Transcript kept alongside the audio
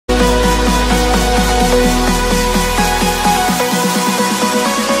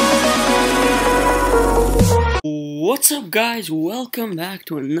What's up, guys? Welcome back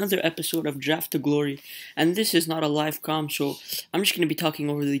to another episode of Draft to Glory. And this is not a live com, so I'm just going to be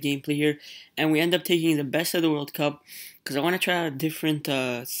talking over the gameplay here. And we end up taking the best of the World Cup because I want to try out different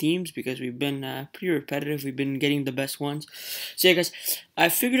themes because we've been pretty repetitive. We've been getting the best ones. So yeah, guys, I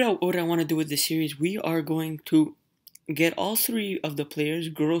figured out what I want to do with this series. We are going to get all three of the players,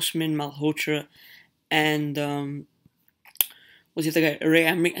 Grossman, Malhotra, and what's the other guy? Ray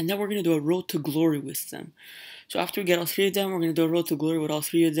Emery, and then we're going to do a Road to Glory with them. So after we get all three of them, we're going to do a Road to Glory with all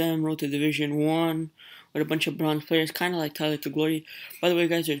three of them, Road to Division 1 with a bunch of bronze players, kind of like Tyler to Glory. By the way,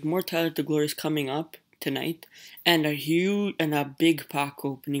 guys, there's more Tyler to Glories coming up tonight, and a big pack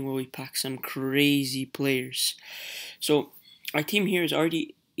opening where we pack some crazy players. So our team here is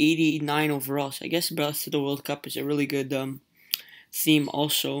already 89 overall, so I guess Best of the World Cup is a really good theme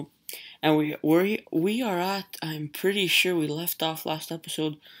also. And we are at, I'm pretty sure we left off last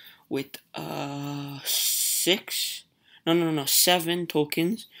episode with 7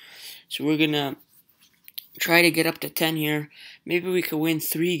 tokens. So we're gonna try to get up to 10 here. Maybe we could win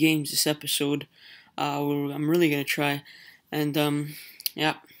 3 games this episode. I'm really gonna try. And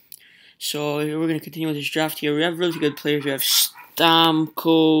yeah. So we're gonna continue with this draft here. We have really good players. We have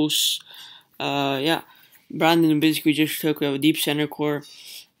Stamkos, Brandon Biscuit we just took. We have a deep center core.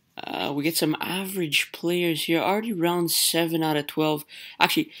 We get some average players here. Already round 7 out of 12.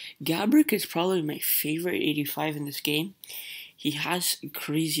 Actually, Gabrick is probably my favorite 85 in this game. He has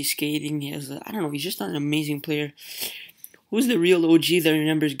crazy skating. He has, I don't know, he's just an amazing player. Who's the real OG that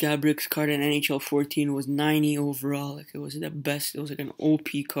remembers Gabrick's card in NHL 14 was 90 overall. Like, it was the best. It was like an OP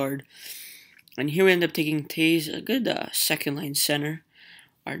card. And here we end up taking Taze, a good second line center.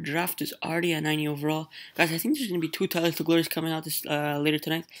 Our draft is already at 90 overall. Guys, I think there's going to be 2 Tyler to Glories coming out this later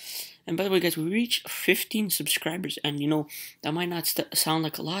tonight. And by the way, guys, we reached 15 subscribers. And, you know, that might not sound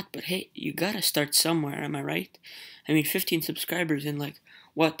like a lot, but hey, you got to start somewhere, am I right? I mean, 15 subscribers in, like,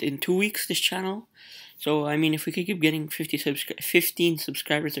 what, in 2 weeks, this channel? So, I mean, if we could keep getting 15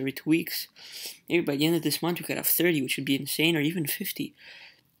 subscribers every 2 weeks, maybe by the end of this month we could have 30, which would be insane, or even 50.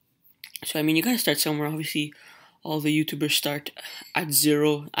 So, I mean, you got to start somewhere, obviously. All the YouTubers start at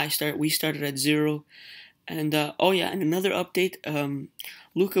 0. We started at 0. And, oh yeah, and another update,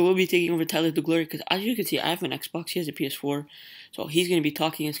 Luca will be taking over Tyler to Glory, because as you can see, I have an Xbox, he has a PS4, so he's going to be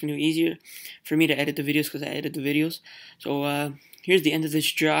talking. It's going to be easier for me to edit the videos, because I edit the videos. So, here's the end of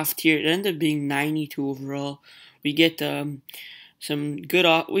this draft here. It ended up being 92 overall. We get, some good,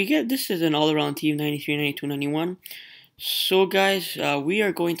 this is an all-around team, 93, 92, 91. So guys, we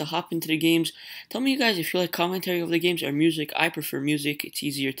are going to hop into the games. Tell me, you guys, if you like commentary of the games or music. I prefer music. It's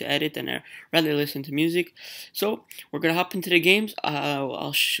easier to edit and I rather listen to music. So we're going to hop into the games.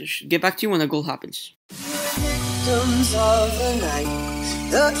 I'll get back to you when the goal happens. Victims of the night,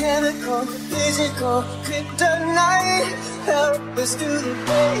 the chemical, physical, kryptonite, help us to the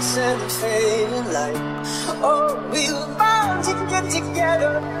base and the fading light. Oh, we were bound to get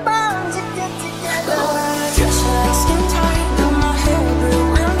together, bound to get together. Just like skin tight, got my hair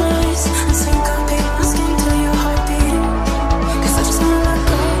blue and nice, and syncopate my skin to your heartbeat. 'Cause I just wanna look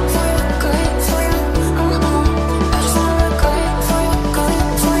good for you, good for you. I just wanna look good for you, good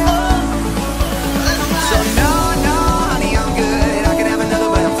for you. So no, honey, I'm good. I could have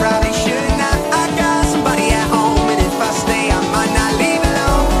another, but I probably should not. I got somebody at home, and if I stay, I might not leave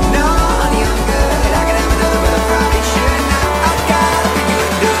alone. No, honey, I'm good. I could have another, but I probably should not. I gotta pick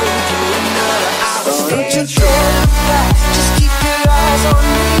you and do another. I was staying true. Just keep your eyes on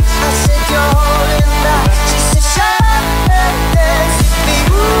me. I said you're holding back. She said shut up, dance with me.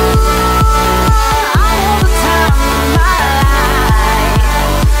 Ooh, I know the time of my life.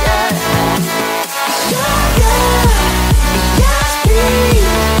 Yes, please.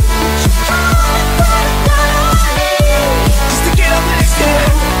 Just to get up next to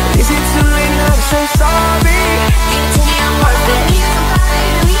you. Is it too late now to say sorry? You tell me I'm worth it. Need somebody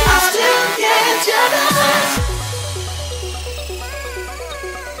to me. I still get jealous.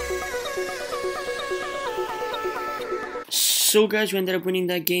 So guys, we ended up winning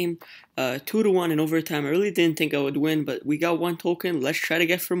that game 2-1 in overtime. I really didn't think I would win, but we got 1 token. Let's try to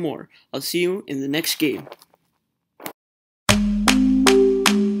get for more. I'll see you in the next game.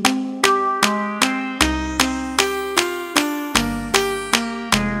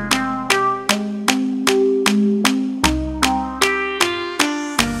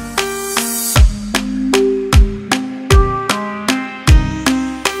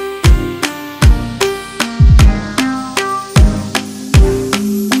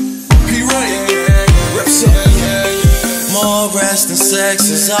 Rest in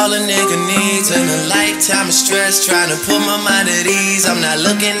sex is all a nigga needs, and a lifetime of stress trying to put my mind at ease. I'm not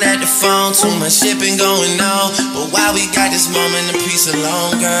looking at the phone, too much shit been going on. But while we got this moment of peace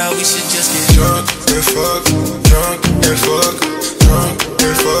alone, girl, we should just get drunk and fuck, drunk and fuck, drunk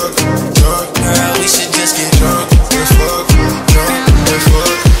and fuck, drunk. Girl, we should just get drunk and fuck, drunk and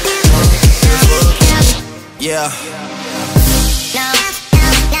fuck, drunk and fuck. Yeah.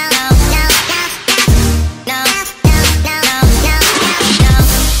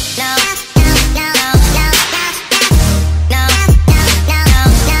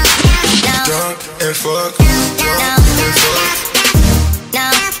 Fuck, drunk and fuck,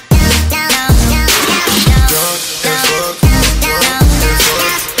 drunk and fuck, drunk and fuck.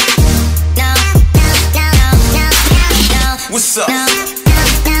 What's up?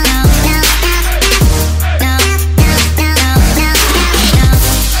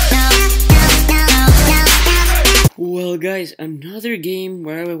 Well, guys, another game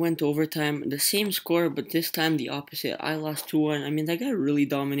where I went to overtime. The same score, but this time the opposite. I lost 2-1. I mean, that guy really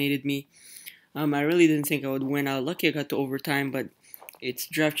dominated me. I really didn't think I would win. I was lucky I got to overtime, but it's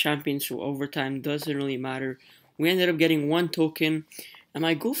draft champions, so overtime doesn't really matter. We ended up getting 1 token, and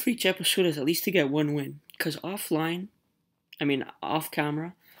my goal for each episode is at least to get 1 win. Because off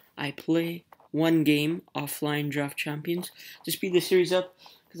camera, I play 1 game offline draft champions to speed the series up.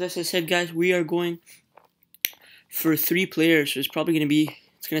 Because as I said, guys, we are going for 3 players, so it's going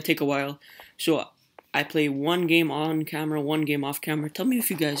to take a while. So I play 1 game on camera, 1 game off camera. Tell me if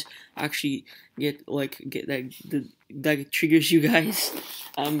you guys actually get that triggers you guys,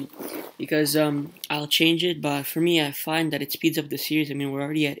 because I'll change it. But for me, I find that it speeds up the series. I mean, we're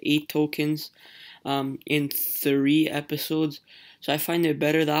already at 8 tokens, in 3 episodes, so I find it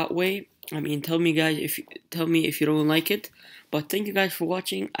better that way. I mean, tell me if you don't like it. But thank you guys for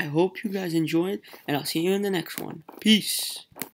watching. I hope you guys enjoyed, and I'll see you in the next one. Peace.